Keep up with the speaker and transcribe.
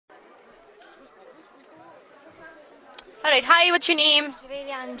Alright, hi, what's your name?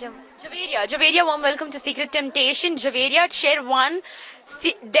 Javeria Anjam. Javeria, warm welcome to Secret Temptation. Javeria, share one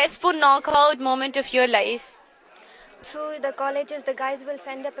despo knockout moment of your life. Through the colleges, the guys will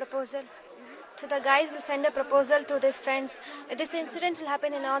send a proposal. So the guys will send a proposal to these friends. This incident will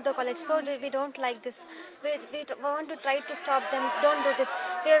happen in all the college. So we don't like this. We want to try to stop them. Don't do this.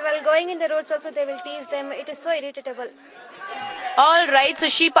 While going in the roads also, they will tease them. It is so irritable. Alright, so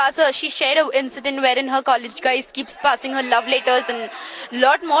she shared an incident wherein her college guys keeps passing her love letters and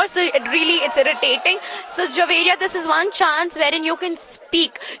lot more. So it's irritating. So Javeria, this is one chance wherein you can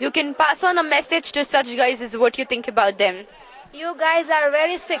speak. You can pass on a message to such guys is what you think about them. You guys are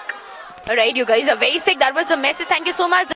very sick. Alright, you guys are very sick. That was the message. Thank you so much.